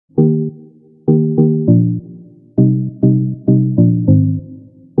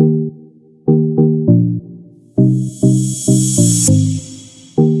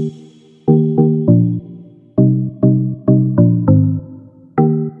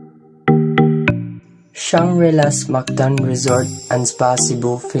Shangri-La's Mactan Resort and Spa,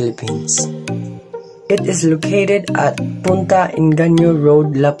 Cebu, Philippines. It is located at Punta Ingenio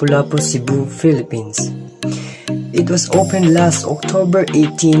Road, Lapu-Lapu, Cebu, Philippines. It was opened last October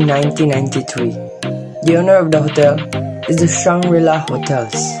 18, 1993. The owner of the hotel is the Shangri-La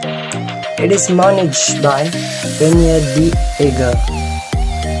Hotels. It is managed by Peña D. Eagle.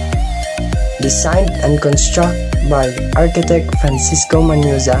 Designed and constructed by architect Francisco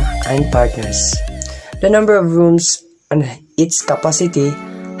Manuza and partners. The number of rooms and its capacity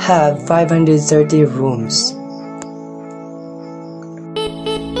have 530 rooms.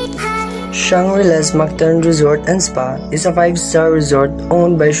 Shangri-La's Mactan Resort and Spa is a 5-star resort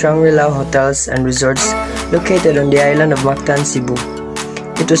owned by Shangri-La Hotels and Resorts located on the island of Mactan, Cebu.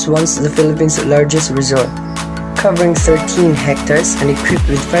 It was once the Philippines' largest resort, covering 13 hectares and equipped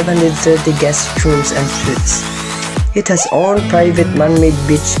with 530 guest rooms and suites. It has own private man-made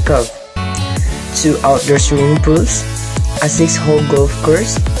beach club, 2 outdoor swimming pools, a 6-hole golf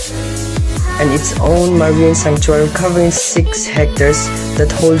course, and its own marine sanctuary covering 6 hectares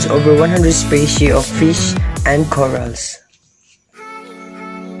that holds over 100 species of fish and corals.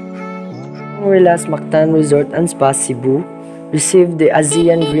 Shangri-La's Mactan Resort and Spa, Cebu received the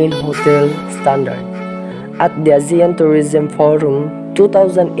ASEAN Green Hotel Standard at the ASEAN Tourism Forum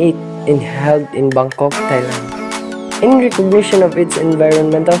 2008 held in Bangkok, Thailand, in recognition of its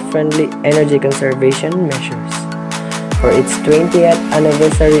environmental-friendly energy conservation measures. For its 20th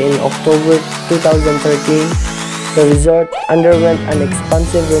anniversary in October 2013, the resort underwent an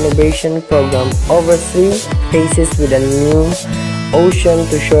expansive renovation program over 3 phases with a new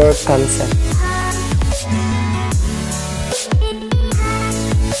ocean-to-shore concept.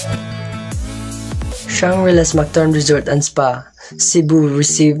 Shangri-La's Mactan Resort and Spa, Cebu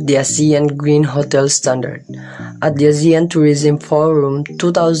received the ASEAN Green Hotel Standard at the ASEAN Tourism Forum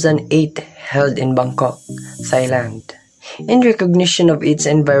 2008 held in Bangkok, Thailand, in recognition of its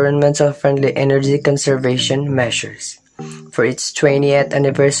environmental-friendly energy conservation measures. For its 20th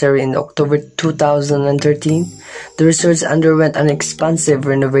anniversary in October 2013, the resort underwent an expansive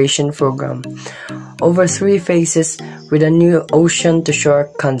renovation program over 3 phases with a new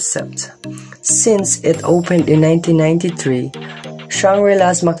ocean-to-shore concept. Since it opened in 1993,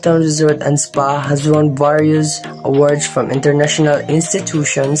 Shangri-La's Mactan Resort and Spa has won various awards from international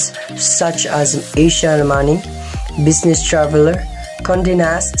institutions such as Asia Money, Business Traveler, Condé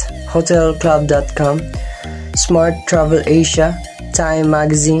Nast, HotelClub.com, Smart Travel Asia, Time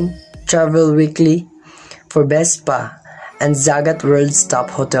Magazine, Travel Weekly for Best Spa, and Zagat World's Top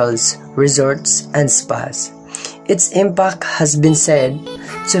Hotels, Resorts, and Spas. Its impact has been said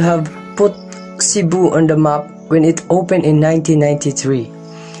to have put Cebu on the map when it opened in 1993,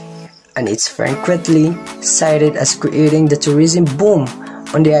 and it's frequently cited as creating the tourism boom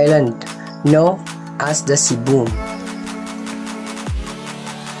on the island, known as the Cebu.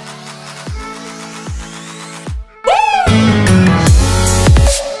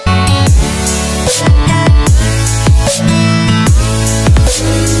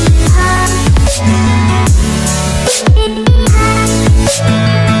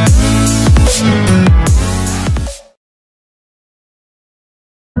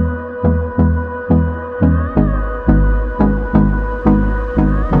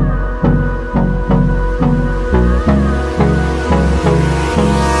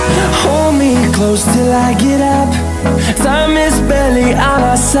 Close till I get up, time is barely on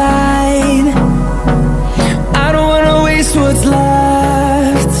our side. I don't wanna waste what's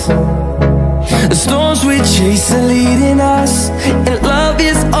left. The storms we chase are leading us, and love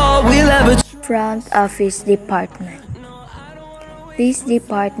is all we'll ever. Front Office Department. This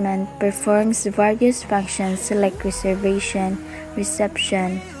department performs various functions like reservation,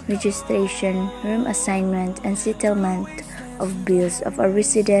 reception, registration, room assignment, and settlement of bills of a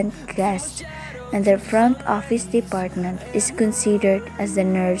resident guest, and the front office department is considered as the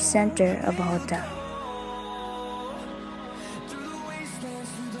nerve center of a hotel.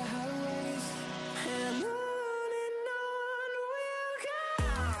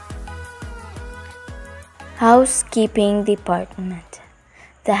 Housekeeping Department.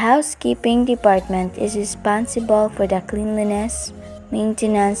 The housekeeping department is responsible for the cleanliness,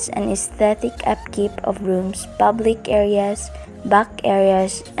 maintenance, and aesthetic upkeep of rooms, public areas, back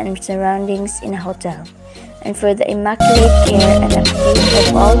areas, and surroundings in a hotel, and for the immaculate care and upkeep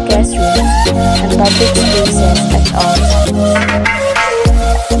of all guest rooms and public spaces at all times.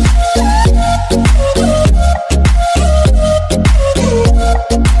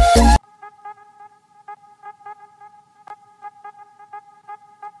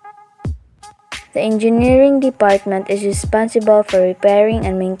 The engineering department is responsible for repairing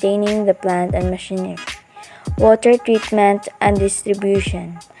and maintaining the plant and machinery. water treatment and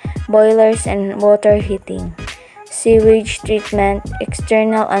distribution, boilers and water heating, sewage treatment,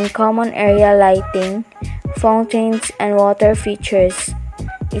 external and common area lighting, fountains and water features,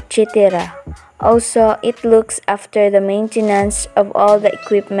 etc. Also, it looks after the maintenance of all the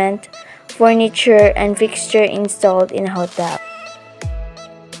equipment, furniture, and fixture installed in a hotel.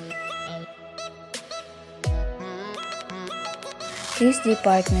 This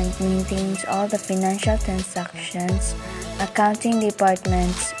department maintains all the financial transactions. Accounting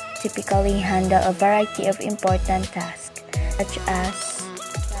departments typically handle a variety of important tasks, such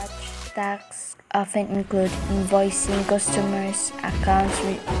tasks often include invoicing customers, accounts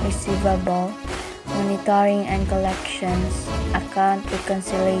receivable, monitoring and collections, account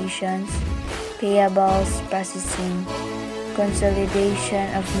reconciliations, payables processing, consolidation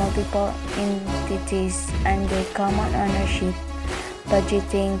of multiple entities under common ownership,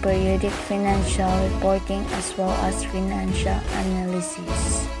 budgeting, periodic financial reporting, as well as financial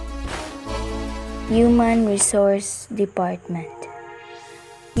analysis. Human Resource Department.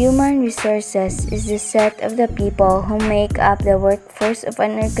 Human resources is the set of the people who make up the workforce of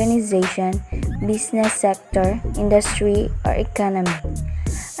an organization, business sector, industry, or economy.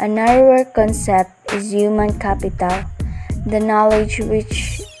 A narrower concept is human capital, the knowledge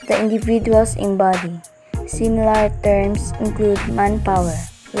which the individuals embody. Similar terms include manpower,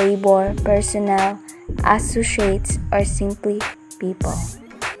 labor, personnel, associates, or simply people.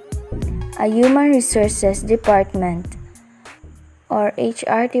 A human resources department or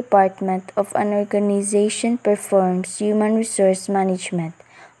HR department of an organization performs human resource management,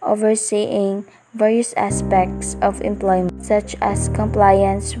 overseeing various aspects of employment such as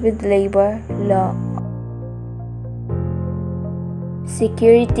compliance with labor law.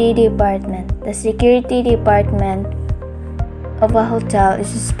 Security Department. The security department of a hotel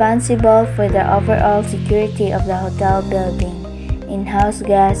is responsible for the overall security of the hotel building, in-house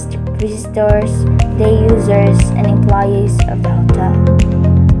guests, visitors, day users, and employees of the hotel,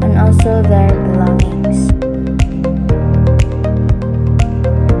 and also their belongings.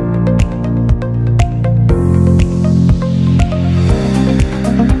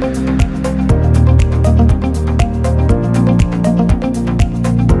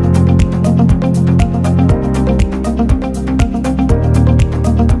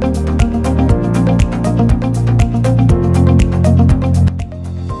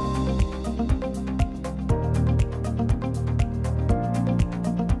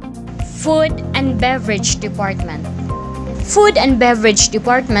 Food and Beverage Department. Food and Beverage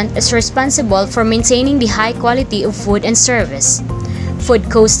Department is responsible for maintaining the high quality of food and service, food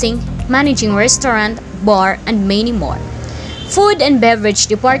costing, managing restaurant, bar, and many more. Food and Beverage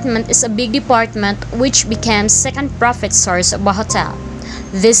Department is a big department which becomes second profit source of a hotel.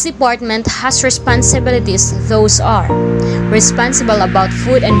 This department has responsibilities. Those are responsible about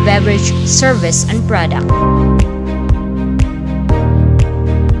food and beverage service and product.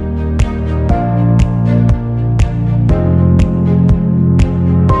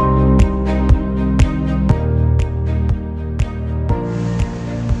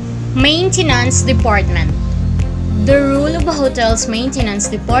 Maintenance Department. The role of a hotel's maintenance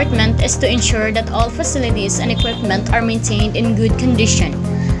department is to ensure that all facilities and equipment are maintained in good condition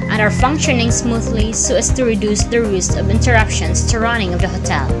and are functioning smoothly so as to reduce the risk of interruptions to running of the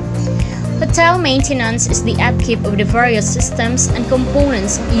hotel. Hotel maintenance is the upkeep of the various systems and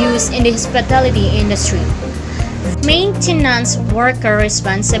components used in the hospitality industry. Maintenance worker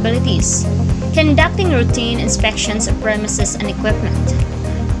responsibilities: conducting routine inspections of premises and equipment,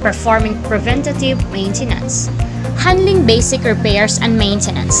 performing preventative maintenance, handling basic repairs and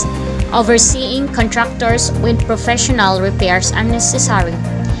maintenance, overseeing contractors when professional repairs are necessary,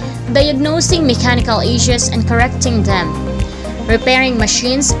 diagnosing mechanical issues and correcting them, repairing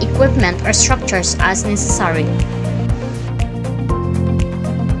machines, equipment, or structures as necessary.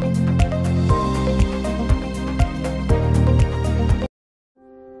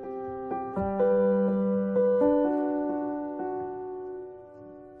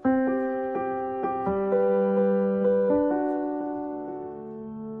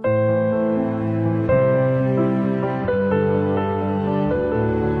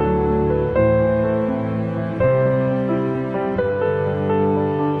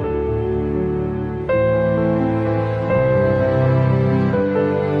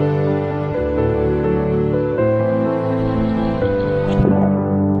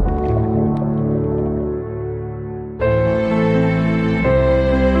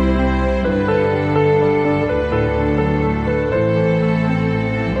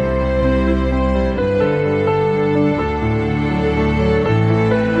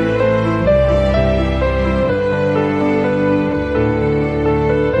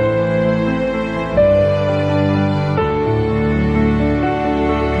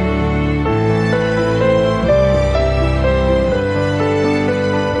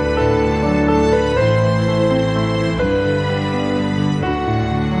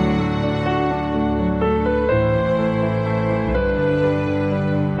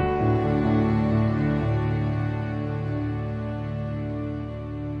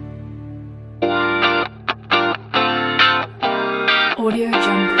 Audio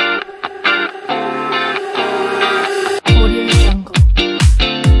Jungle.